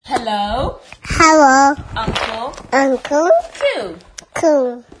Hello. Hello. Uncle. Uncle. Two.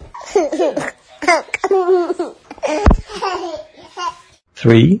 Cool.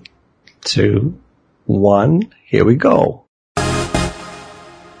 3, 2, 1, here we go.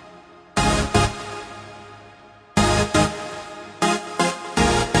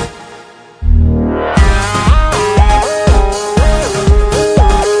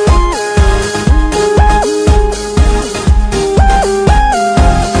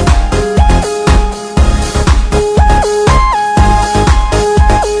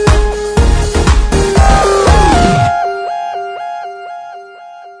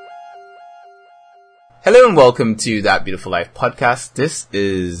 Hello and welcome to That Beautiful Life podcast. This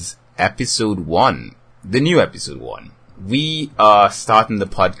is episode 1, the new episode 1. We are starting the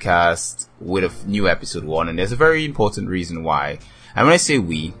podcast with a new episode 1, and there's a very important reason why. And when I say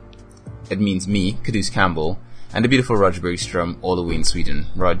we, it means me, Kadus Campbell, and the beautiful Rog Bergstrom, all the way in Sweden.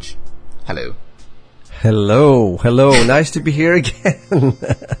 Rog, hello. Hello, nice to be here again.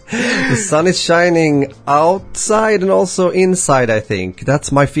 The sun is shining outside and also inside, I think.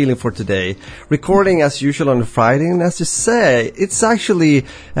 That's my feeling for today. Recording as usual on a Friday, and as you say, it's actually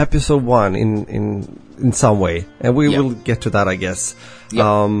episode 1 in some way. And we will get to that, I guess.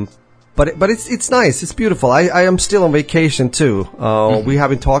 Yep. But it's nice, it's beautiful. I am still on vacation too. We have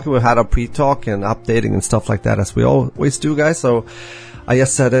been talking, we've had a pre-talk and updating and stuff like that, as we always do, guys, so I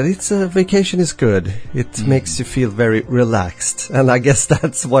just said that vacation is good. It makes you feel very relaxed. And I guess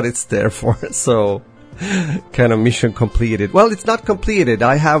that's what it's there for. So, kind of mission completed. Well, it's not completed.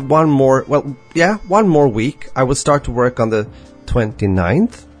 I have one more week. I will start to work on the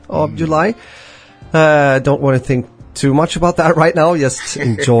 29th of July. Don't want to think too much about that right now. Just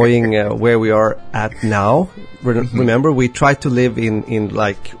enjoying where we are at now. Remember, we try to live in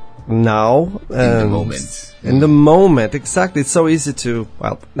like now. In the moment. In the moment, exactly. It's so easy to,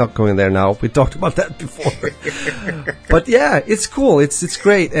 not going there now. We talked about that before. But yeah, it's cool. It's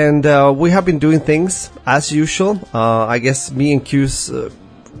great. And we have been doing things as usual. I guess me and Q's,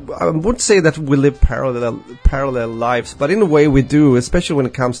 I would say that we live parallel lives, but in a way we do, especially when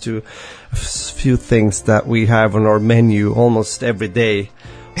it comes to a few things that we have on our menu almost every day.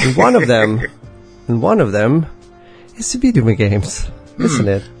 And one of them is the video games, isn't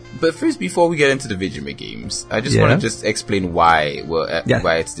it? But first, before we get into the video games, I just want to just explain why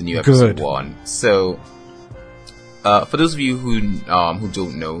it's the new episode 1. So, for those of you who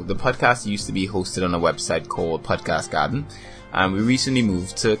don't know, the podcast used to be hosted on a website called Podcast Garden, and we recently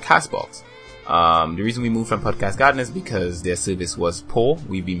moved to Castbox. The reason we moved from Podcast Garden is because their service was poor.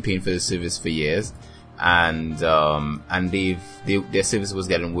 We've been paying for the service for years, and their service was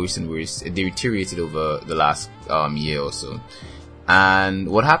getting worse and worse. They deteriorated over the last year or so. And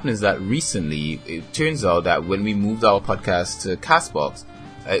what happened is that recently, it turns out that when we moved our podcast to Castbox,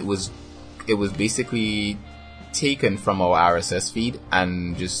 it was basically taken from our RSS feed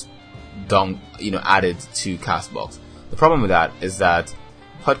and just added to Castbox. The problem with that is that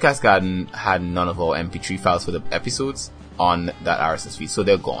Podcast Garden had none of our MP3 files for the episodes on that RSS feed, so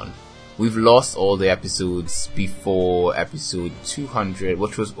they're gone. We've lost all the episodes before episode 200,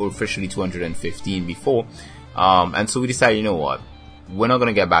 which was officially 215 before. And so we decided, you know what? We're not going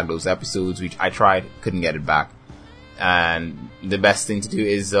to get back those episodes, which I tried, couldn't get it back. And the best thing to do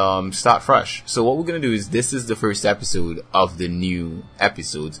is start fresh. So what we're going to do is, this is the first episode of the new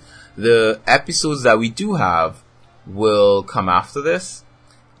episodes. The episodes that we do have will come after this,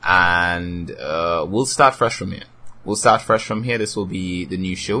 and we'll start fresh from here. This will be the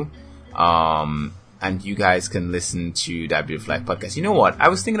new show. And you guys can listen to That Beautiful Life podcast. You know what? I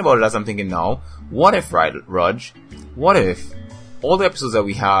was thinking about it as I'm thinking now. What if, Rog? What if all the episodes that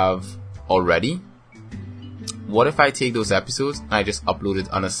we have already, what if I take those episodes and I just upload it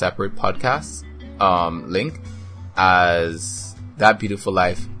on a separate podcast link as That Beautiful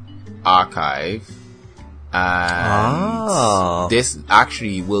Life archive? And this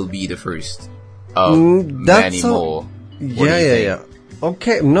actually will be the first of many more. Yeah.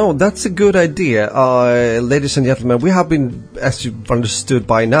 Okay, no, that's a good idea. Ladies and gentlemen, we have been, as you've understood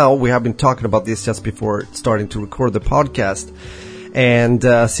by now, we have been talking about this just before starting to record the podcast. And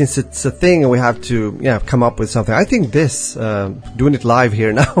since it's a thing and we have to come up with something, I think this, doing it live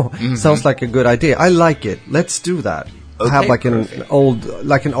here now, sounds like a good idea. I like it. Let's do that. Okay, have like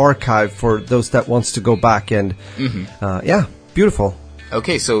an archive for those that wants to go back and, beautiful.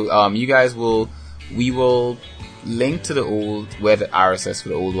 Okay, so you guys we will link to the old, where the RSS for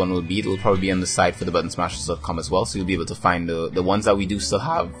the old one will be. It will probably be on the site for the buttonsmashers.com as well, so you'll be able to find the ones that we do still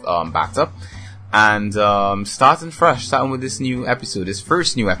have backed up. And starting with this new episode, this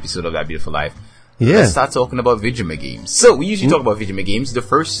first new episode of That Beautiful Life, let's start talking about Vidjama games. So we usually talk about Vidjama games. The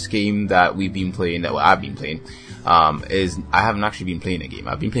first game that we've been playing, that I've been playing, is I haven't actually been playing a game.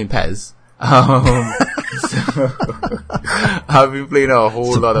 I've been playing PES. So I've been playing a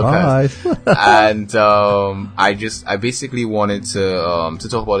whole lot of PES, and I basically wanted to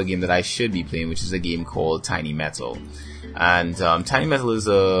talk about a game that I should be playing, which is a game called Tiny Metal. And Tiny Metal is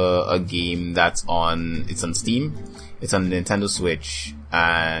a game that's on Steam, it's on Nintendo Switch,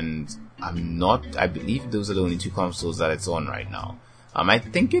 and I believe those are the only 2 consoles that it's on right now. I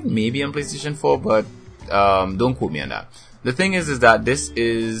think it may be on PlayStation 4, but don't quote me on that. The thing is that this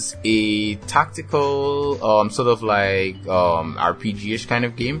is a tactical, sort of like RPG-ish kind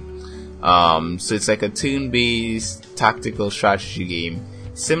of game. So it's like a turn-based tactical strategy game,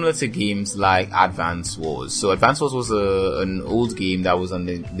 similar to games like Advance Wars. So Advance Wars was an old game that was on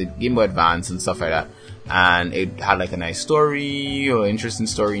the Game Boy Advance and stuff like that, and it had like a nice story, or interesting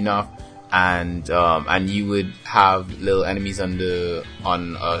story enough, and you would have little enemies on a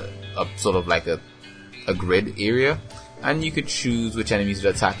sort of like a grid area, and you could choose which enemies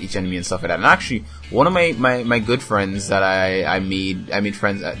would attack each enemy and stuff like that. And actually, one of my good friends that I made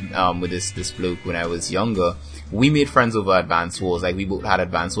friends with this bloke when I was younger. We made friends over Advance Wars. Like, we both had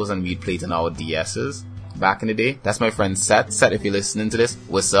Advance Wars and we'd play it on our DSs back in the day. That's my friend Seth. Seth, if you're listening to this,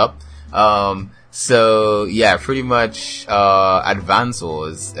 what's up? So yeah, pretty much Advance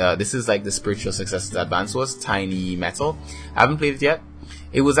Wars. This is like the spiritual successor to Advance Wars, Tiny Metal. I haven't played it yet.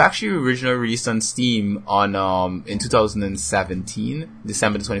 It was actually originally released on Steam in 2017,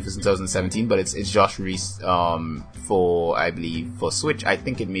 December 21st, 2017, but it's just released for Switch. I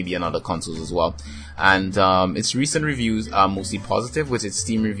think it may be on other consoles as well. And its recent reviews are mostly positive, with its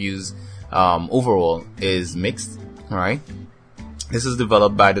Steam reviews overall is mixed. Alright. This is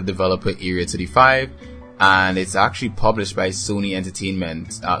developed by the developer Area 35, and it's actually published by Sony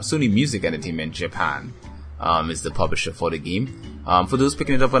Music Entertainment Japan. Is the publisher for the game. For those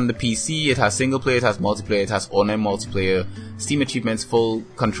picking it up on the PC, it has single player, it has multiplayer, it has online multiplayer, Steam achievements, full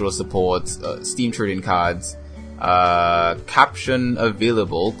control support, Steam trading cards, caption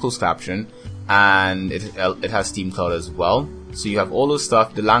available, closed caption, and it has Steam Cloud as well. So you have all those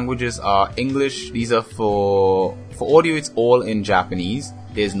stuff. The languages are English. These are for audio, it's all in Japanese.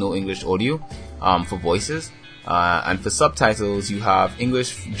 There's no English audio for voices. And for subtitles, you have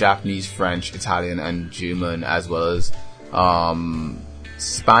English, Japanese, French, Italian, and German, as well as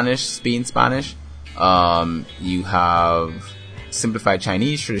Spain Spanish. You have simplified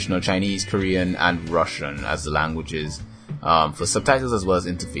Chinese, traditional Chinese, Korean, and Russian as the languages for subtitles as well as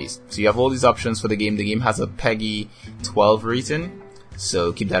interface. So you have all these options for the game. The game has a PEGI 12 rating,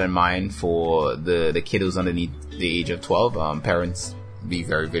 so keep that in mind for the kiddos underneath the age of 12. Parents, be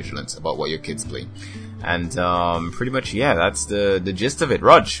very vigilant about what your kids play. And pretty much, yeah, that's the gist of it.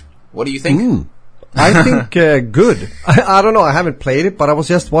 Raj, what do you think? I think good. I don't know, I haven't played it, but I was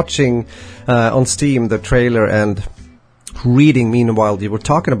just watching on Steam the trailer and reading meanwhile you were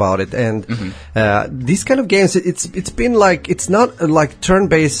talking about it. And these kind of games, it's been like, it's not like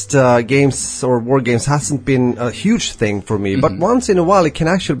turn-based games or war games hasn't been a huge thing for me, but once in a while it can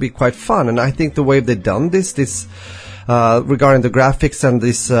actually be quite fun. And I think the way they've done this regarding the graphics and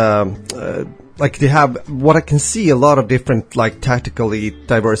this like they have, what I can see, a lot of different like tactically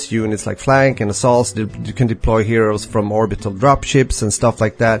diverse units like flank and assaults. You can deploy heroes from orbital dropships and stuff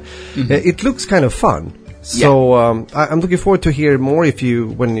like that. It looks kind of fun. So I'm looking forward to hear more if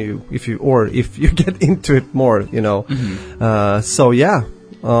you get into it more, you know. So yeah,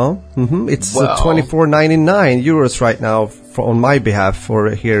 it's €24.99 euros right now on my behalf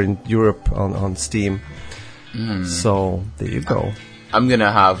for here in Europe on Steam. So there you go. I'm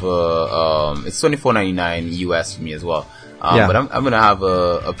gonna have it's $24.99 US for me as well. But I'm gonna have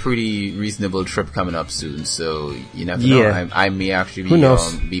a pretty reasonable trip coming up soon. So you never know. I may actually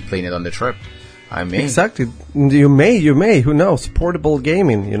be playing it on the trip. I may. Exactly. You may. Who knows? Portable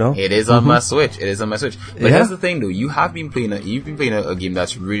gaming, you know. It is on my Switch. But here's the thing, though. You've been playing a game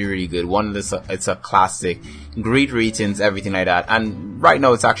that's really, really good. It's a classic, great ratings, everything like that. And right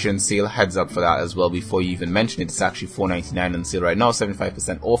now, it's actually on sale. Heads up for that as well. Before you even mention it, it's actually $4.99 on sale right now,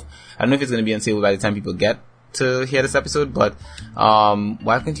 75% off. I don't know if it's going to be on sale by the time people get to hear this episode, but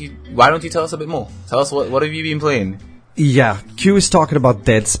why don't you tell us a bit more? Tell us what have you been playing? Yeah, Q is talking about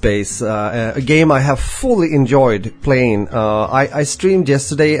Dead Space, a game I have fully enjoyed playing. I streamed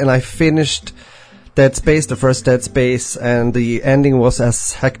yesterday and I finished Dead Space, the first Dead Space, and the ending was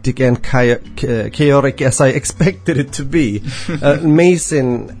as hectic and chaotic as I expected it to be.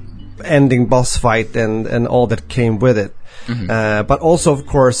 Amazing ending boss fight and all that came with it. But also, of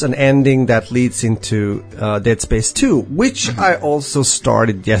course, an ending that leads into Dead Space 2, which I also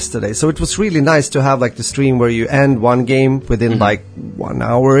started yesterday. So it was really nice to have like the stream where you end one game within like 1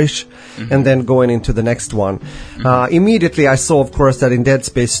 hour-ish and then going into the next one. Immediately I saw, of course, that in Dead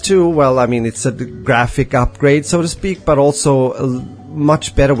Space 2, well, I mean, it's a graphic upgrade, so to speak, but also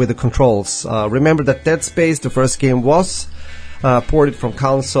much better with the controls. Remember that Dead Space, the first game, was ported from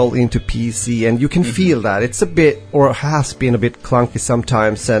console into PC, and you can feel that. It's a bit, or has been a bit clunky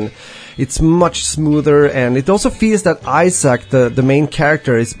sometimes, and it's much smoother, and it also feels that Isaac, the main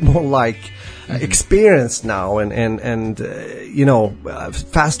character, is more like experienced now, and you know,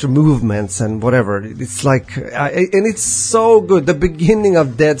 faster movements and whatever. It's like, and it's so good. The beginning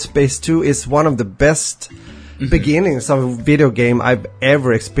of Dead Space 2 is one of the best beginnings of a video game I've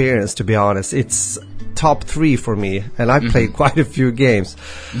ever experienced, to be honest. It's top 3 for me, and I played quite a few games.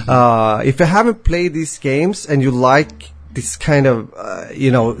 If you haven't played these games and you like this kind of,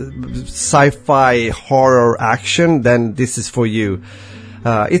 you know, sci-fi horror action, then this is for you.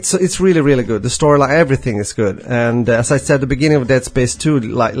 It's really, really good. The storyline, everything is good. And as I said, the beginning of Dead Space 2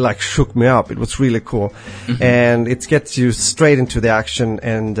 like shook me up. It was really cool. And it gets you straight into the action.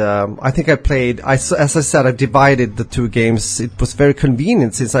 And I think I played, as I said, I divided the 2 games. It was very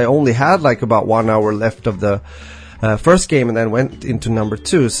convenient since I only had like about 1 hour left of the first game and then went into number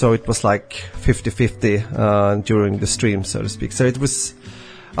 2. So it was like 50-50 during the stream, so to speak. So it was,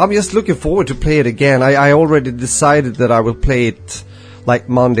 I'm just looking forward to play it again. I already decided that I will play it like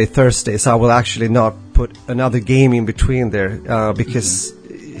Monday, Thursday, so I will actually not put another game in between there, because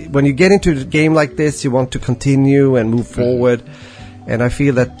when you get into a game like this, you want to continue and move forward, and I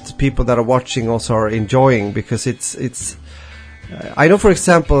feel that people that are watching also are enjoying, because it's I know, for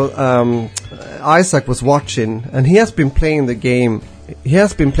example, Isaac was watching, and he has been playing the game. He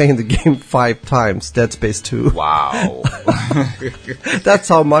has been playing the game 5 times, Dead Space 2. Wow. That's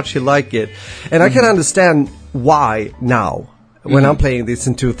how much he liked it. And I can understand why now. When I'm playing this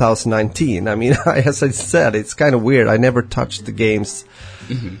in 2019, I mean, as I said, it's kind of weird. I never touched the games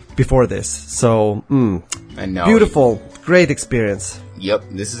before this. So, I know. Beautiful, great experience. Yep,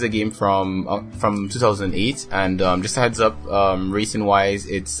 this is a game from 2008, and just a heads up, racing-wise,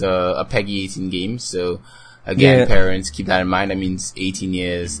 it's a PEGI 18 game, so again, parents, keep that in mind. That means 18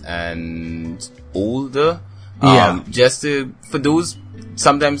 years and older. For those,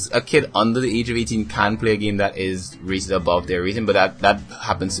 sometimes a kid under the age of 18 can play a game that is rated above their rating, but that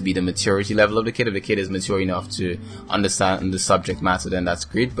happens to be the maturity level of the kid. If the kid is mature enough to understand the subject matter, then that's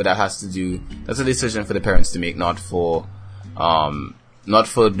great, but that's a decision for the parents to make, not for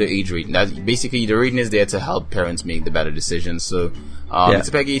the age rating. Basically, the rating is there to help parents make the better decisions. So, it's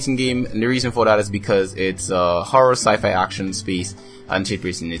a PEGI 18 game, and the reason for that is because it's a horror, sci-fi, action, space, and tape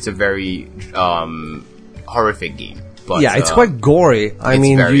racing. It's a very horrific game. But, it's quite gory. I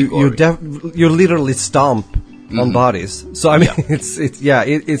mean, you literally stomp on bodies. So I mean,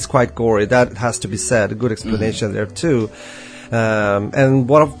 it's quite gory. That has to be said. A good explanation there too. And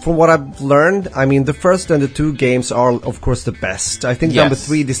from what I've learned, I mean, the first and the 2 games are, of course, the best. I think number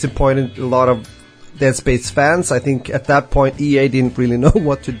 3 disappointed a lot of Dead Space fans. I think at that point EA didn't really know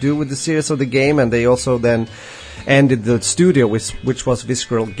what to do with the series of the game, and they also then ended the studio, which was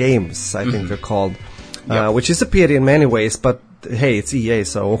Visceral Games, I think they're called. Which is a pity in many ways, but hey, it's EA,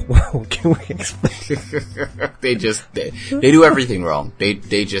 so what can we expect? They do everything wrong.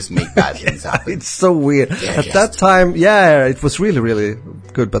 They just make bad things happen. It's so weird. At that time, it was really, really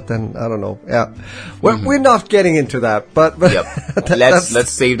good, but then, I don't know. Yeah. We're not getting into that, but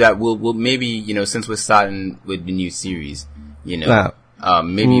let's save that. We'll maybe, you know, since we're starting with the new series, you know,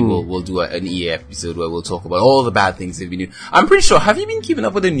 maybe we'll do an EA episode where we'll talk about all the bad things they've been doing. I'm pretty sure. Have you been keeping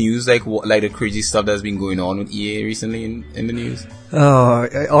up with the news, like the crazy stuff that's been going on with EA recently in the news? Oh,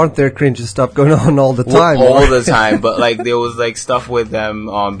 aren't there cringy stuff going on all the time? All the time, but like there was like stuff with them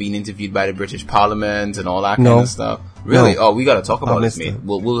being interviewed by the British Parliament and all that kind of stuff. Really? No. Oh, we gotta talk about this, mate.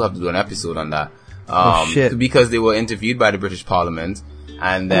 We'll have to do an episode on that. Shit. Because they were interviewed by the British Parliament,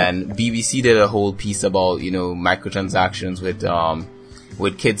 and then BBC did a whole piece about, you know, microtransactions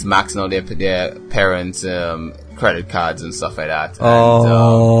with kids maxing out their parents' credit cards and stuff like that. And,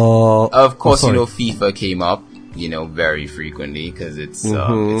 of course, you know, FIFA came up, you know, very frequently because it's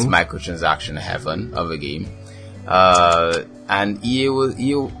microtransaction heaven of a game. And EA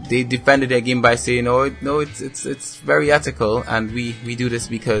they defended their game by saying, no, it's very ethical, and we do this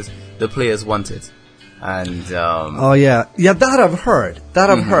because the players want it. And that I've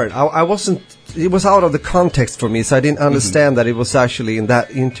heard. I wasn't. It was out of the context for me, so I didn't understand that it was actually in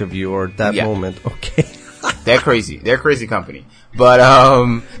that interview or that moment. Okay. They're crazy. They're a crazy company. But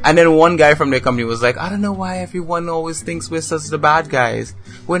And then one guy from their company was like, I don't know why everyone always thinks we're such the bad guys.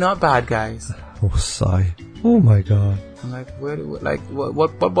 We're not bad guys. Oh, sigh. Oh my God. I'm like,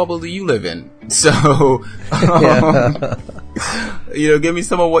 what bubble do you live in? So, give me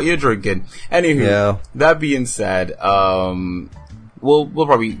some of what you're drinking. Anywho, that being said, we'll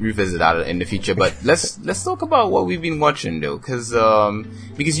probably revisit that in the future. But let's talk about what we've been watching though, because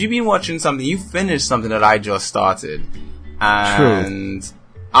you've been watching something, you finished something that I just started, and true.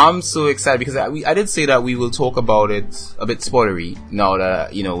 I'm so excited because I did say that we will talk about it a bit spoilery now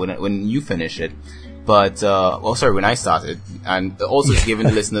that when you finish it. But, when I started, and also giving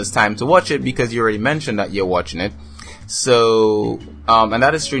the listeners time to watch it because you already mentioned that you're watching it. So, and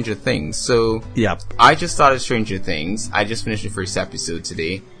that is Stranger Things. So, I just started Stranger Things. I just finished the first episode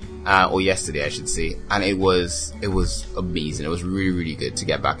today, or yesterday, I should say. And it was amazing. It was really, really good to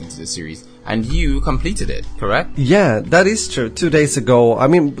get back into the series. And you completed it, correct? Yeah, that is true. 2 days ago. I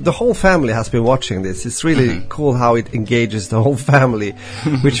mean, the whole family has been watching this. It's really cool how it engages the whole family,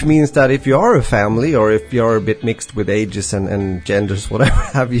 which means that if you are a family or if you're a bit mixed with ages and genders, whatever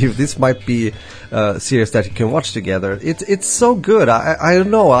have you, this might be a series that you can watch together. It's so good. I don't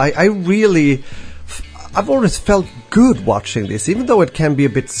know. I've always felt good watching this, even though it can be a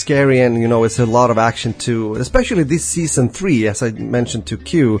bit scary and, it's a lot of action too, especially this season 3, as I mentioned to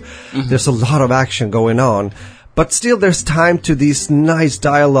Q, there's a lot of action going on. But still there's time to these nice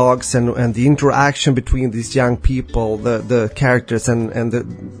dialogues and the interaction between these young people, the characters and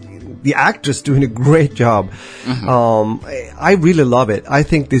the actors doing a great job. I really love it. I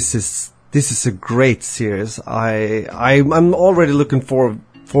think this is a great series. I'm already looking forward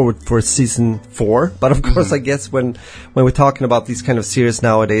for season 4, but of course I guess when we're talking about these kind of series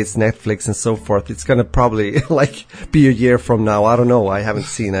nowadays, Netflix and so forth, it's gonna probably be a year from now. I don't know, I haven't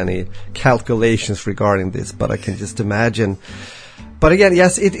seen any calculations regarding this, but I can just imagine. But again,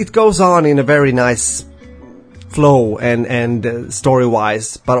 yes, it goes on in a very nice flow and story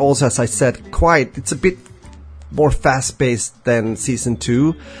wise, but also, as I said, it's a bit more fast paced than season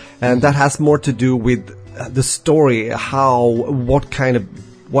 2, and that has more to do with the story,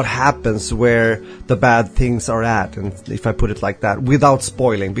 what happens where the bad things are at, and if I put it like that, without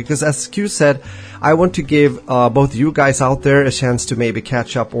spoiling. Because as Q said, I want to give both you guys out there a chance to maybe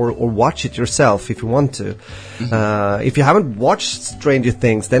catch up or watch it yourself if you want to. If you haven't watched Stranger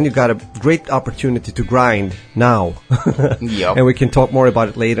Things, then you got a great opportunity to grind now. And we can talk more about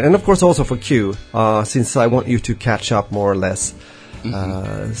it later. And of course also for Q, since I want you to catch up more or less.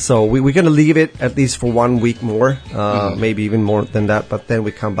 So we're going to leave it at least for 1 week more, maybe even more than that, but then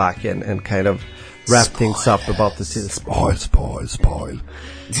we come back and kind of wrap things up about the series. Spoil.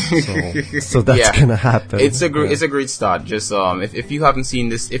 So that's going to happen. It's a great start. Just, if you haven't seen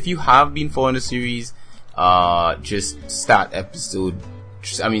this, if you have been following the series, just start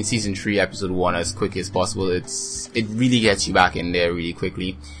season 3, episode 1 as quick as possible. It really gets you back in there really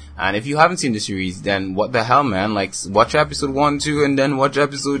quickly. And if you haven't seen the series, then what the hell, man? Watch episode 1, 2, and then watch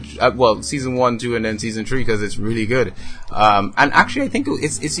season 1, 2, and then season 3, because it's really good. And actually, I think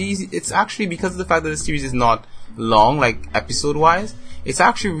it's easy. It's actually, because of the fact that the series is not long, episode-wise, it's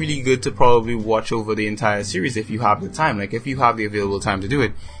actually really good to probably watch over the entire series if you have the time. If you have the available time to do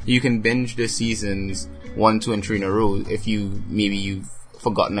it, you can binge the seasons 1, 2, and 3 in a row if you've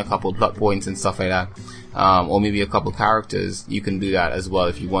forgotten a couple plot points and stuff like that. Or maybe a couple characters, you can do that as well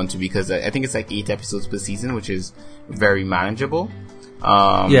if you want to, because I think it's 8 episodes per season, which is very manageable.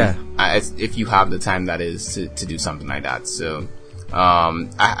 If you have the time, that is, to do something like that. So,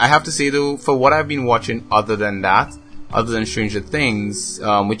 I have to say though, for what I've been watching other than Stranger Things,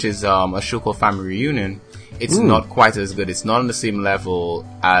 which is, a show called Family Reunion, it's not quite as good. It's not on the same level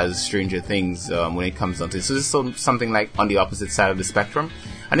as Stranger Things, when it comes down to it. So this is something on the opposite side of the spectrum.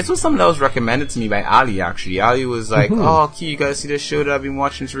 And this was something that was recommended to me by Ali, actually. Ali was like, oh, Q, you gotta see this show that I've been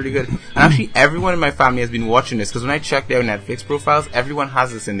watching. It's really good. And actually, everyone in my family has been watching this, because when I check their Netflix profiles, everyone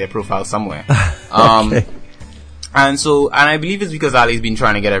has this in their profile somewhere. Okay. And I believe it's because Ali's been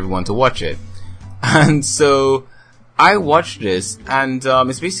trying to get everyone to watch it. And so, I watched this, and it's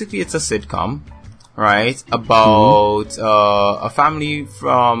a sitcom, right, about a family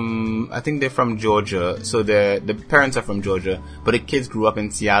from, I think they're from Georgia, so the parents are from Georgia, but the kids grew up in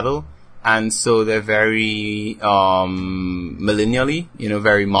Seattle, and so they're very millennially,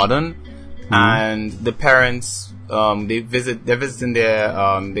 very modern, and the parents, they're visiting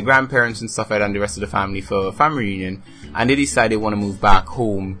their grandparents and stuff like that, and the rest of the family for a family reunion, and they decide they want to move back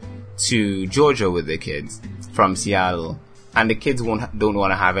home to Georgia with their kids from Seattle. And the kids don't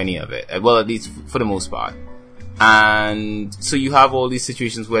want to have any of it. Well, at least for the most part. And so you have all these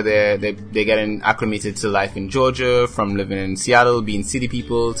situations where they're getting acclimated to life in Georgia, from living in Seattle, being city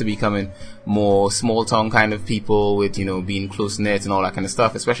people, to becoming more small town kind of people with, being close knit and all that kind of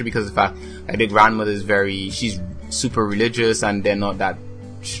stuff, especially because of the fact that their grandmother is she's super religious and they're not that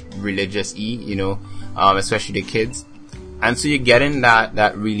religious-y, especially the kids. And so you're getting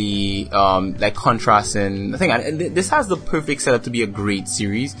that really, contrasting thing. And this has the perfect setup to be a great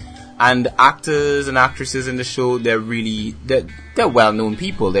series. And the actors and actresses in the show, they're well-known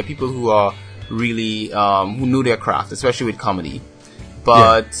people. They're people who are really, who know their craft, especially with comedy.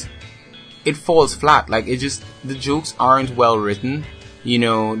 But it falls flat. The jokes aren't well written.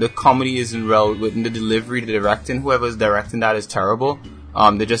 The comedy isn't well written. The delivery, the directing, whoever's directing that is terrible.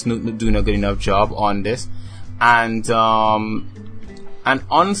 They're just not doing a good enough job on this. And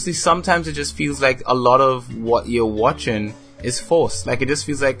honestly, sometimes it just feels like a lot of what you're watching is forced. It just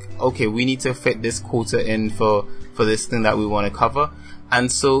feels like, okay, we need to fit this quota in for this thing that we want to cover.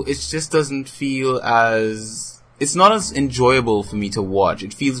 And so it just doesn't feel it's not as enjoyable for me to watch.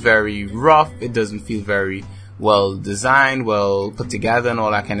 It feels very rough. It doesn't feel very well designed, well put together and all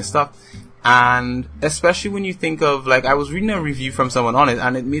that kind of stuff. And especially when you think of, I was reading a review from someone on it,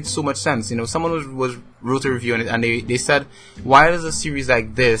 and it made so much sense. Someone wrote a review on it, and they said, why does a series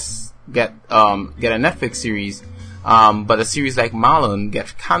like this get a Netflix series, but a series like Marlon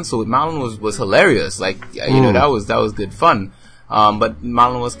get cancelled? Marlon was hilarious. That was good fun. But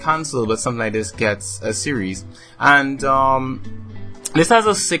Marlon was cancelled, but something like this gets a series. And, this has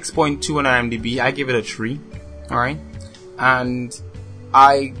a 6.2 on IMDb. I give it a 3. Alright? And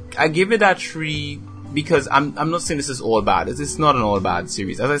I give it that 3 because I'm not saying this is all bad. It's not an all bad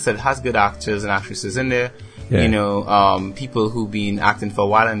series. As I said, it has good actors and actresses in there. Yeah. People who've been acting for a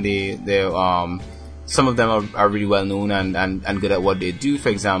while, and they're some of them are really well known and good at what they do. For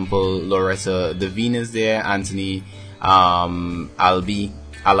example, Loretta Devine is there, Anthony Alabi,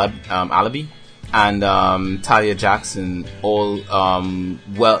 and Talia Jackson.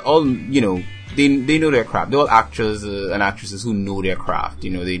 They know their craft. They're all actors and actresses who know their craft. They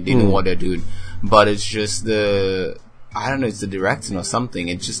know what they're doing. But it's just it's the directing or something.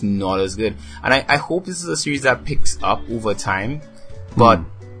 It's just not as good. And I hope this is a series that picks up over time. But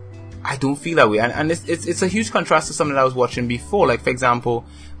I don't feel that way. And it's a huge contrast to something that I was watching before. For example,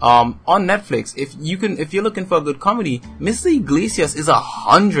 on Netflix, if you're looking for a good comedy, Mr. Iglesias is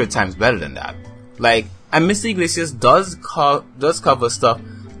 100 times better than that. And Mr. Iglesias does cover stuff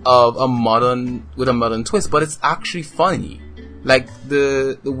of a modern twist, but it's actually funny.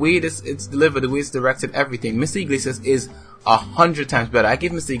 The way it's delivered, the way it's directed, everything. Mr. Iglesias is 100 times better. I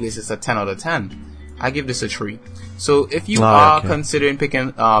give Mr. Iglesias a 10 out of 10. I give this a 3. So if you are considering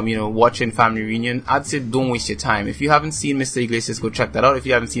picking, watching Family Reunion, I'd say don't waste your time. If you haven't seen Mr. Iglesias, go check that out. If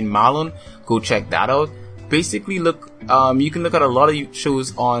you haven't seen Marlon, go check that out. Basically, you can look at a lot of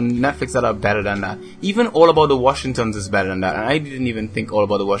shows on Netflix that are better than that. Even All About the Washingtons is better than that. And I didn't even think All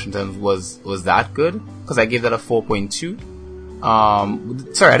About the Washingtons was that good, because I gave that a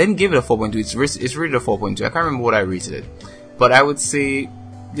 4.2. Sorry, I didn't give it a 4.2. It's rated a 4.2. I can't remember what I rated it. But I would say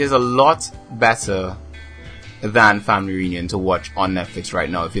there's a lot better than Family Reunion to watch on Netflix right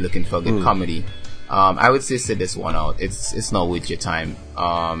now if you're looking for a good comedy. I would say sit this one out. It's not worth your time.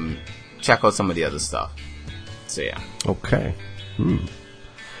 Check out some of the other stuff. So yeah. Okay.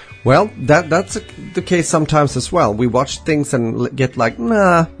 Well, that's the case sometimes as well. We watch things and get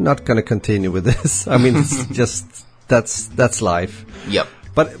nah, not gonna continue with this. I mean, it's just that's life. Yep.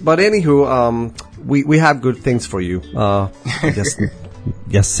 But anywho, we have good things for you.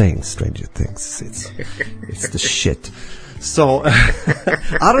 Just saying, Stranger Things. It's the shit. So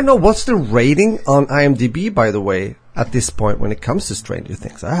I don't know what's the rating on IMDb, by the way, at this point when it comes to Stranger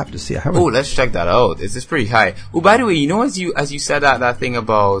Things. I have to see. Oh, let's check that out. It's pretty high. Oh, by the way, as you said that thing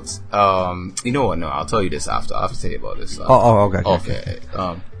about you know what? No, I'll tell you this after. I'll have to tell you about this. Okay.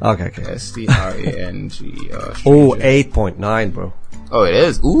 Okay. Okay. STRANG. 8.9, bro. Oh, it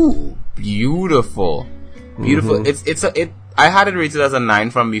is. Ooh, beautiful. Mm-hmm. I had it rated as a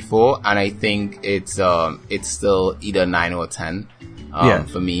 9 from before, and I think it's still either 9 or 10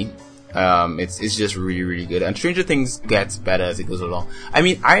 for me. It's just really, really good. And Stranger Things gets better as it goes along. I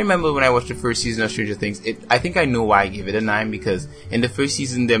mean, I remember when I watched the first season of Stranger Things, I think I know why I gave it a 9, because in the first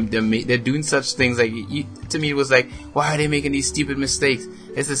season, they're doing such things to me it was like, why are they making these stupid mistakes?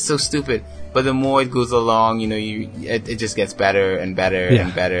 This is so stupid. But the more it goes along, it just gets better and better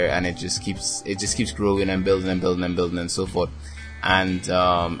and better, and it just keeps growing and building and building and building and so forth. And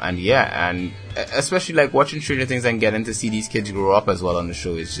especially like watching Stranger Things and getting to see these kids grow up as well on the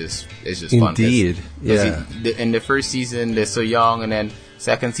show is just fun. Indeed, yeah. In the first season they're so young, and then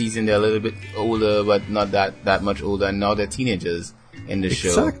second season they're a little bit older, but not that much older, and now they're teenagers in the show.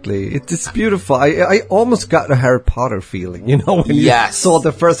 Exactly, it's beautiful. I almost got a Harry Potter feeling, you know, when you saw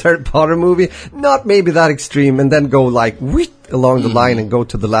the first Harry Potter movie. Not maybe that extreme, and then go like along the line and go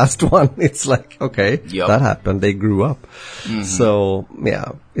to the last one. It's like, okay, that happened. They grew up. So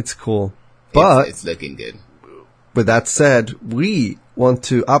yeah, it's cool. But it's looking good. With that said, we want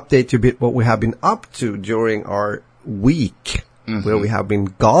to update you a bit what we have been up to during our week, where we have been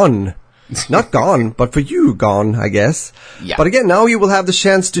gone. Not gone, but for you, gone, I guess. Yeah. But again, now you will have the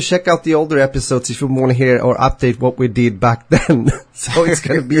chance to check out the older episodes if you want to hear or update what we did back then. So it's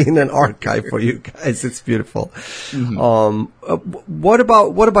going to be in an archive for you guys. It's beautiful. What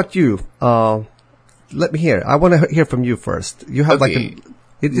about you? Let me hear. I want to hear from you first. You have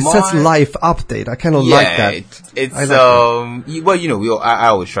it says life update. I kind of like that. Well, you know, I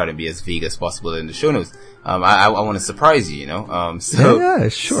always try to be as vague as possible in the show notes. I want to surprise you, you know. Sure.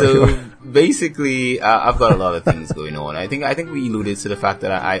 So basically, I've got a lot of things going on. I think we alluded to the fact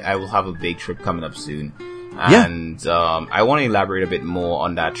that I will have a big trip coming up soon, and I want to elaborate a bit more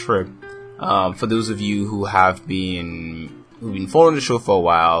on that trip. For those of you who've been following the show for a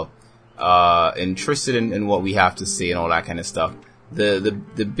while, interested in what we have to say and all that kind of stuff. The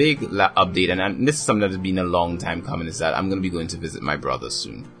big update, and this is something that has been a long time coming, is that I'm going to be going to visit my brother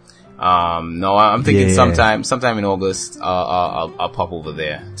soon. No, I'm thinking sometime in August, I'll pop over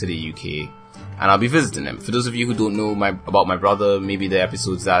there to the UK, and I'll be visiting him. For those of you who don't know about my brother, maybe the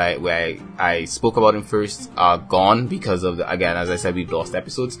episodes where I spoke about him first are gone because of again, as I said, we've lost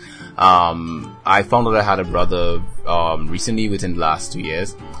episodes. I found out I had a brother, recently within the last 2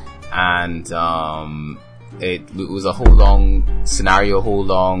 years, and, it was a whole long scenario, a whole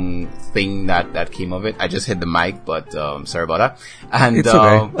long thing that came of it. I just hit the mic, but sorry about that. And it's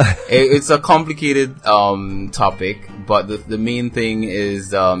okay. It's a complicated topic, but the main thing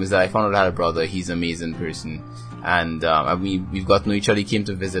is that I found out I had a brother. He's an amazing person, and we've got to know each other. He came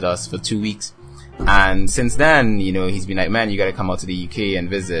to visit us for 2 weeks, and since then, you know, he's been like, man, you got to come out to the UK and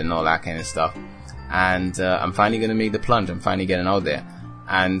visit and all that kind of stuff. And I'm finally gonna make the plunge. I'm finally getting out there,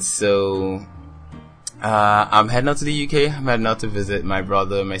 and so. I'm heading out to the UK. I'm heading out to visit my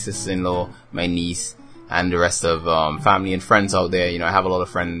brother, my sister-in-law, my niece, and the rest of family and friends out there. You know, I have a lot of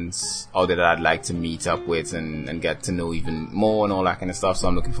friends out there that I'd like to meet up with and get to know even more and all that kind of stuff. So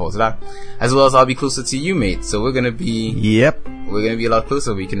I'm looking forward to that. As well as I'll be closer to you, mate. So we're gonna be we're gonna be a lot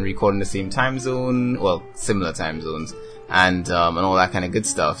closer. We can record in the same time zone, well, similar time zones, and all that kind of good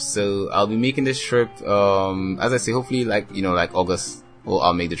stuff. So I'll be making this trip, as I say, hopefully like August. Well,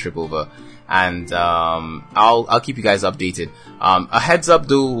 I'll make the trip over. And I'll keep you guys updated. A heads up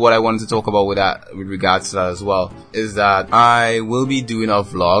though, what I wanted to talk about with regards to that as well, is that I will be doing a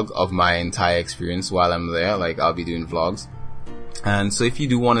vlog of my entire experience while I'm there. Like, I'll be doing vlogs. And so if you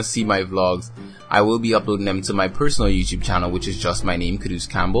do want to see my vlogs, I will be uploading them to my personal YouTube channel, which is just my name, Caduce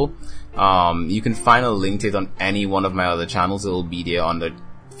Campbell. You can find a link to it on any one of my other channels. It will be there on the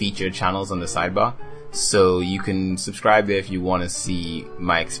featured channels on the sidebar. So you can subscribe there if you want to see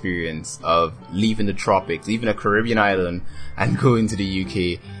my experience of leaving the tropics, leaving a Caribbean island, and going to the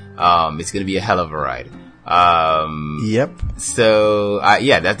UK. It's going to be a hell of a ride. So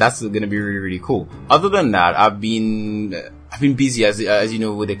that's going to be really, really cool. Other than that, I've been busy as you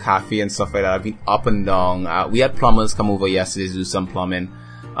know, with the cafe and stuff like that. I've been up and down. We had plumbers come over yesterday to do some plumbing,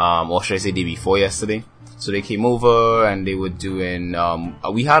 or should I say day before yesterday. So they came over and they were doing,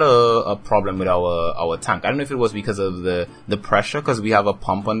 we had a problem with our tank. I don't know if it was because of the pressure, because we have a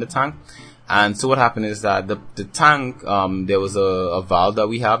pump on the tank. And so what happened is that the tank, there was a valve that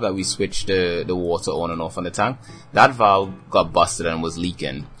we have that we switched the water on and off on the tank. That valve got busted and was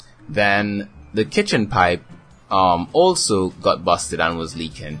leaking. Then the kitchen pipe, also got busted and was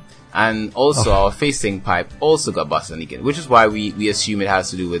leaking. And also our facing pipe also got busted and leaking, which is why we assume it has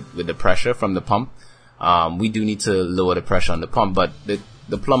to do with the pressure from the pump. We do need to lower the pressure on the pump, but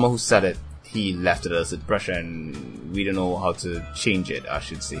the plumber who set it, he left it as a pressure, and we don't know how to change it, I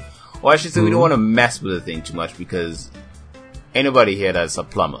should say. Or I should say we don't want to mess with the thing too much, because anybody here that's a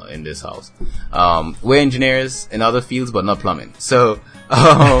plumber in this house. We're engineers in other fields, but not plumbing. So,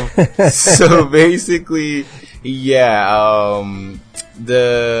 so basically, we had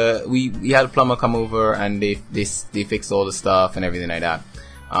a plumber come over and they fixed all the stuff and everything like that.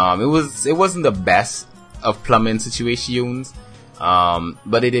 It wasn't the best of plumbing situations,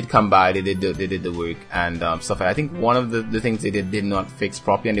 but they did come by, they did the work and stuff like that. I think one of the things they did not fix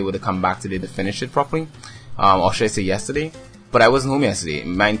properly, and they would have come back today to finish it properly, or should I say yesterday. but I wasn't home yesterday.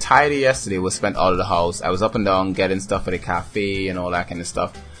 My entire day yesterday was spent out of the house. I was up and down getting stuff for the cafe and all that kind of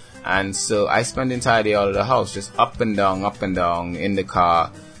stuff. And so I spent the entire day out of the house, just up and down in the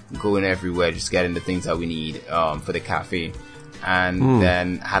car, going everywhere, just getting the things that we need for the cafe. And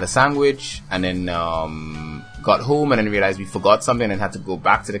then had a sandwich, and then got home, and then realized we forgot something and had to go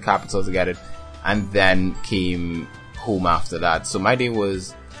back to the capital to get it, and then came home after that. So my day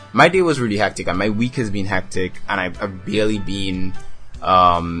was really hectic, and my week has been hectic, and I've barely been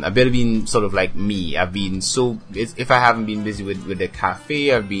sort of like me. I've been if I haven't been busy with the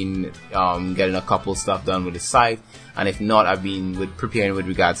cafe, I've been getting a couple stuff done with the site, and if not, I've been preparing with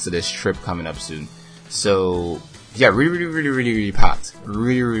regards to this trip coming up soon. So yeah, really packed.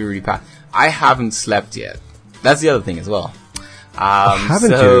 Really packed. I haven't slept yet. That's the other thing as well.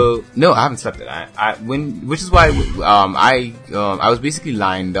 Haven't you? No, I haven't slept yet. Which is why I was basically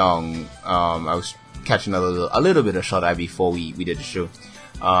lying down. I was catching a little bit of shut eye before we did the show.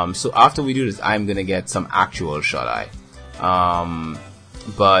 So after we do this, I'm gonna get some actual shut eye.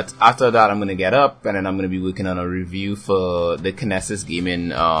 But after that, I'm gonna get up, and then I'm gonna be working on a review for the Kinesis gaming,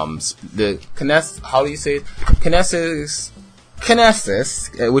 the Kinesis, how do you say it? Kinesis,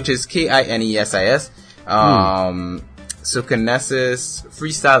 which is Kinesis. So Kinesis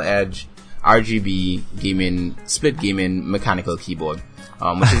Freestyle Edge RGB gaming, split gaming mechanical keyboard,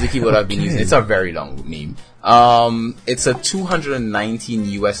 which is the keyboard I've been using. It's a very long name. It's a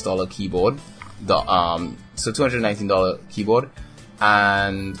 $219 keyboard. So $219 keyboard.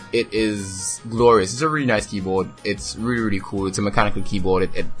 And it is glorious. It's a really nice keyboard. It's really cool. It's a mechanical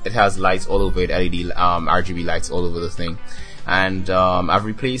keyboard. It has lights all over it, LED, RGB lights all over the thing. And I've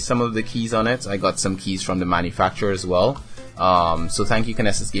replaced some of the keys on it. I got some keys from the manufacturer as well. So thank you,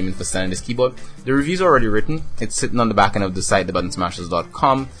 Kinesis Gaming, for sending this keyboard. The review's already written. It's sitting on the back end of the site,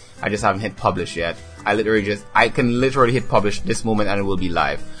 thebuttonsmashers.com. I just haven't hit publish yet. I can literally hit publish this moment and it will be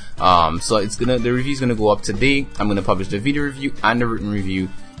live. So the review's gonna go up today. I'm gonna publish the video review and the written review,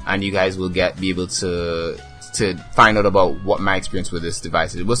 and you guys will be able to find out about what my experience with this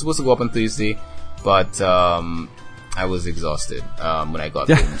device is. It was supposed to go up on Thursday, but I was exhausted when I got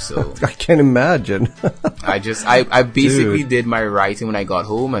home. So I can imagine. I basically did my writing when I got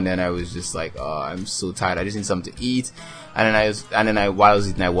home, and then I was just like, oh, I'm so tired. I just need something to eat. And then while I was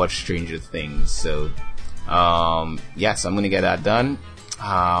eating, I watched Stranger Things. So yes, I'm gonna get that done.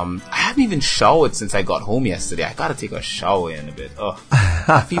 I haven't even showered since I got home yesterday. I gotta take a shower in a bit. Oh,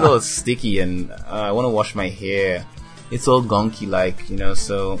 I feel all sticky, and I want to wash my hair. It's all gunky,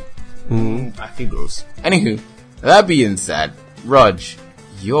 so I feel gross. Anywho, that being said, Raj,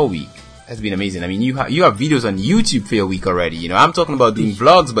 your week has been amazing. I mean, you have videos on YouTube for your week already. I'm talking about doing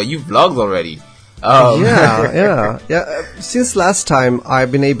vlogs, but you vlogged already. Yeah. Since last time,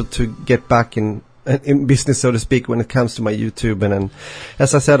 I've been able to get back in business, so to speak, when it comes to my YouTube, and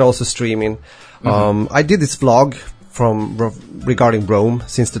as I said, also streaming. I did this vlog regarding Rome,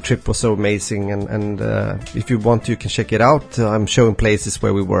 since the trip was so amazing, and if you want to, you can check it out. I'm showing places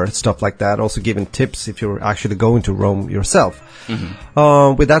where we were, stuff like that, also giving tips if you're actually going to Rome yourself.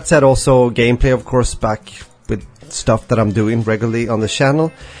 With that said, also gameplay, of course, back with stuff that I'm doing regularly on the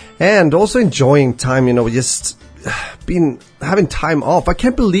channel, and also enjoying time, just been having time off. I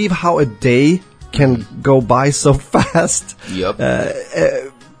can't believe how a day can go by so fast. Yep.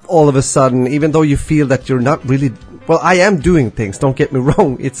 All of a sudden, even though you feel that you're not really... Well, I am doing things, don't get me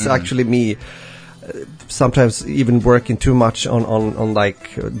wrong. It's actually me sometimes even working too much on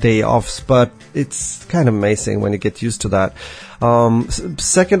like day offs, but it's kind of amazing when you get used to that.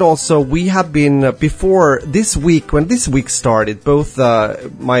 Second, also, we have been before this week, when this week started, both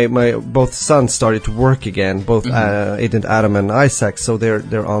my both sons started to work again, both Aiden, Adam and Isaac, so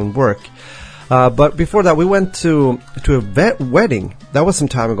they're on work. But before that, we went to a wedding. That was some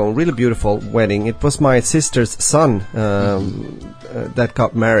time ago. A really beautiful wedding. It was my sister's son that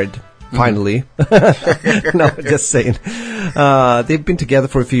got married. Finally. No, just saying. They've been together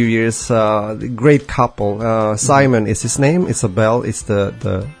for a few years. Great couple. Simon is his name. Isabel is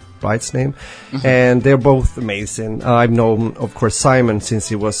the bride's name. And they're both amazing. I've known, of course, Simon since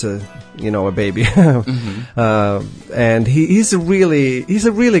he was a baby. And he's a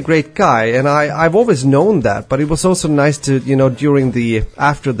really great guy. And I've always known that, but it was also nice to,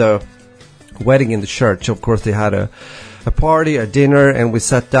 after the wedding in the church, of course, they had a party, a dinner, and we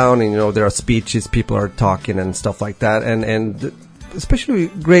sat down, and there are speeches, people are talking and stuff like that, and especially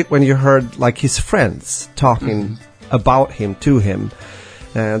great when you heard like his friends talking about him to him.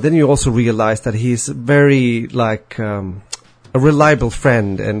 Then you also realize that he's very like a reliable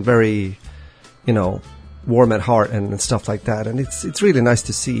friend, and very warm at heart and stuff like that. And it's really nice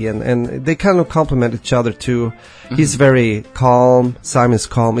to see. And they kind of complement each other too. Mm-hmm. He's very calm. Simon's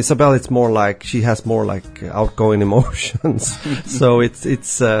calm. Isabelle, it's more like, she has more like outgoing emotions. So it's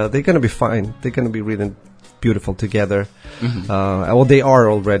they're going to be fine. They're going to be really beautiful together. Mm-hmm. Well, they are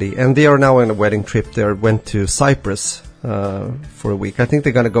already. And they are now on a wedding trip. They went to Cyprus for a week. I think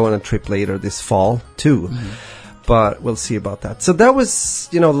they're going to go on a trip later this fall too. Mm-hmm. But we'll see about that. So that was,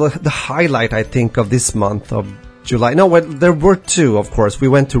 the highlight, I think, of this month of July. No, there were two, of course. We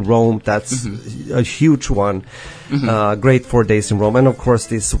went to Rome. That's a huge one. Mm-hmm. Great 4 days in Rome. And, of course,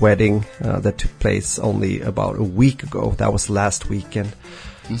 this wedding that took place only about a week ago. That was last weekend.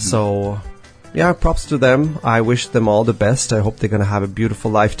 Mm-hmm. So, yeah, props to them. I wish them all the best. I hope they're going to have a beautiful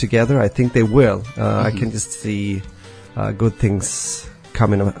life together. I think they will. I can just see good things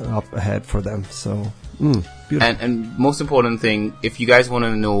coming up ahead for them. So, and most important thing, if you guys want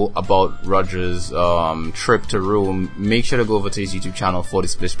to know about Roger's trip to Rome, make sure to go over to his YouTube channel, 40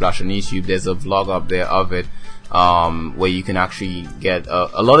 Splish Splash on YouTube. There's a vlog up there of it, where you can actually get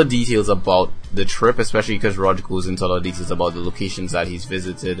a lot of details about the trip, especially because Roger goes into a lot of details about the locations that he's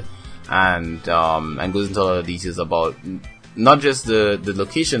visited, and goes into a lot of details about not just the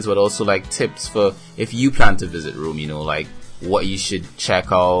locations, but also like tips for if you plan to visit Rome, like what you should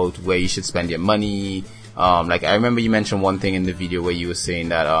check out, where you should spend your money. Like I remember you mentioned one thing in the video where you were saying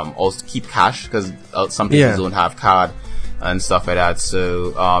that also keep cash, because some people don't have card and stuff like that.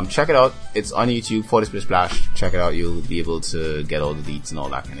 So check it out. It's on YouTube, 40 Splish Splash. Check it out. You'll be able to get all the deets and all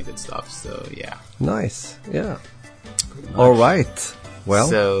that kind of good stuff. So yeah. Nice. Yeah. All right. Well.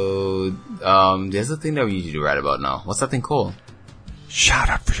 So there's a thing that we usually write about now. What's that thing called? Shout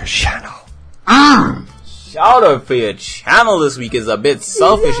out for your channel. Shout out for your channel this week is a bit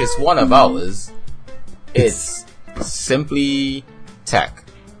selfish. It's one of ours. It's Simply Tech.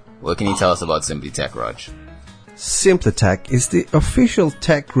 What can you tell us about Simply Tech, Raj? Simply Tech is the official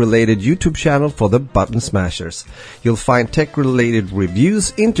tech-related YouTube channel for the Button Smashers. You'll find tech-related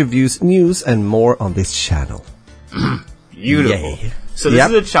reviews, interviews, news, and more on this channel. Beautiful. Yay. So this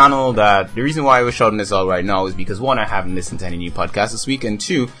is a channel that, the reason why we're shouting this out right now is because, one, I haven't listened to any new podcasts this week, and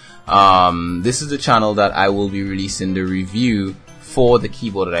two, this is the channel that I will be releasing the review for the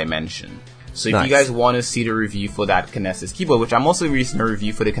keyboard that I mentioned. So if you guys want to see the review for that Kinesis keyboard, which I'm also releasing a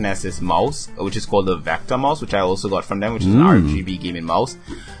review for the Kinesis mouse, which is called the Vector mouse, which I also got from them, which is an RGB gaming mouse,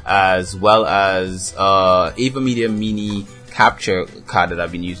 as well as AverMedia Mini capture card that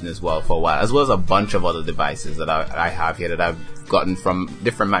I've been using as well for a while, as well as a bunch of other devices that I have here that I've gotten from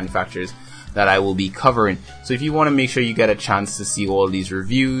different manufacturers that I will be covering. So if you want to make sure you get a chance to see all these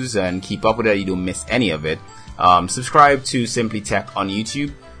reviews and keep up with it, you don't miss any of it, subscribe to Simply Tech on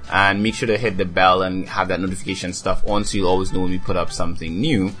YouTube. And make sure to hit the bell and have that notification stuff on so you'll always know when we put up something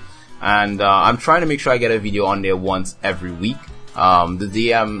new. And I'm trying to make sure I get a video on there once every week. The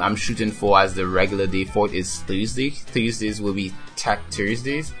day I'm shooting for as the regular day for it is Thursday. Thursdays will be Tech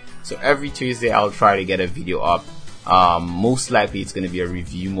Thursdays. So every Tuesday I'll try to get a video up. Most likely it's going to be a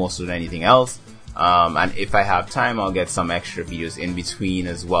review more so than anything else. And if I have time, I'll get some extra videos in between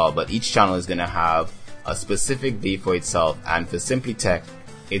as well. But each channel is going to have a specific day for itself. And for Simply Tech,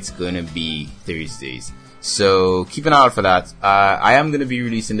 it's going to be Thursdays. So keep an eye out for that. I am going to be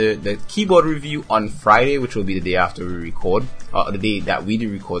releasing the keyboard review on Friday, which will be the day after we record. The day that we do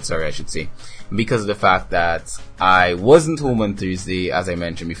record, sorry, I should say. Because of the fact that I wasn't home on Thursday, as I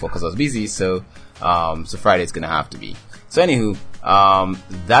mentioned before, because I was busy. So Friday it's going to have to be. So anywho,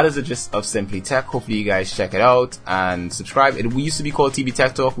 that is the gist of Simply Tech. Hopefully you guys check it out and subscribe. It used to be called TB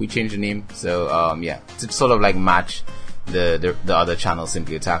Tech Talk. We changed the name. So to sort of like match the other channel,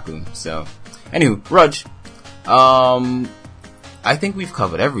 Simply Otaku. So anywho, Raj, I think we've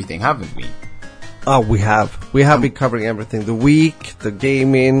covered everything, haven't we? Oh, we have been covering everything. The week, the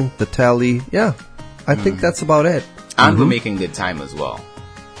gaming, the telly. Yeah, I think that's about it. And we're making good time as well.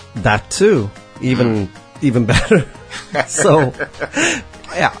 That too. Even better. So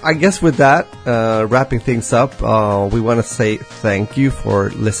yeah, I guess with that, wrapping things up, we want to say thank you for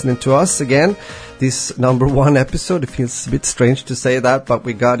listening to us again. This number 1 episode, it feels a bit strange to say that, but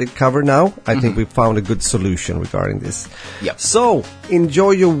we got it covered now. I think we found a good solution regarding this. Yep. So,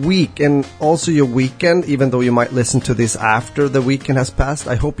 enjoy your week and also your weekend, even though you might listen to this after the weekend has passed.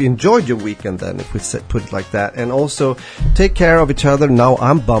 I hope you enjoyed your weekend then, if we put it like that. And also, take care of each other. Now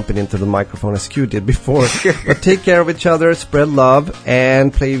I'm bumping into the microphone as Q did before. But take care of each other, spread love,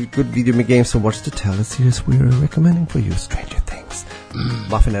 and play good video games and watch the teleseries we're recommending for you, Stranger Things.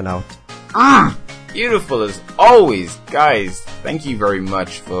 Muffin and out. Beautiful as always, guys. Thank you very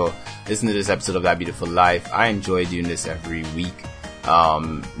much for listening to this episode of That Beautiful Life. I enjoy doing this every week.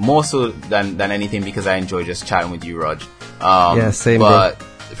 More so than anything because I enjoy just chatting with you, Rog. Yeah, same. But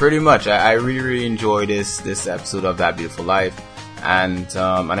pretty much, I really enjoy this episode of That Beautiful Life. And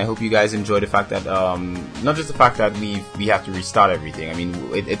I hope you guys enjoy the fact that not just the fact that we have to restart everything. I mean,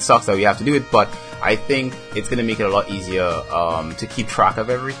 it sucks that we have to do it, but I think it's going to make it a lot easier to keep track of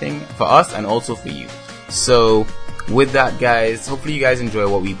everything for us and also for you. So with that, guys, hopefully you guys enjoy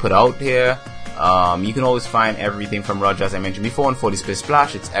what we put out here. You can always find everything from Roger, as I mentioned before, on 40 Splish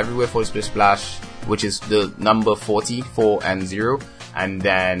Splash. It's everywhere 40 Splish Splash, which is the number 40, 4 and 0, and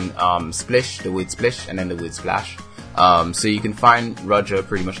then Splish, the word Splish, and then the word Splash. So you can find Roger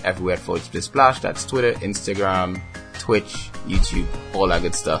pretty much everywhere at 40 Splish Splash. That's Twitter, Instagram, Twitch, YouTube, all that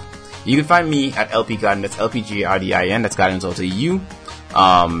good stuff. You can find me at LP Garden. That's LPGARDIN. That's Garden's also you.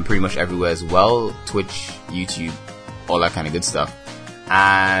 Pretty much everywhere as well. Twitch, YouTube, all that kind of good stuff.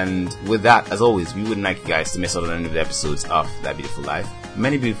 And with that, as always, we wouldn't like you guys to miss out on any of the episodes of That Beautiful Life.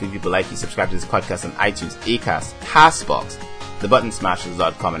 Many beautiful people like you subscribe to this podcast on iTunes, Acast, Castbox,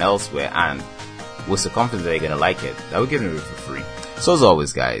 thebuttonsmashers.com and elsewhere, and we're so confident that you're gonna like it that we're giving it for free. So as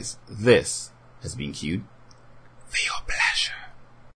always, guys, this has been Cued for your pleasure.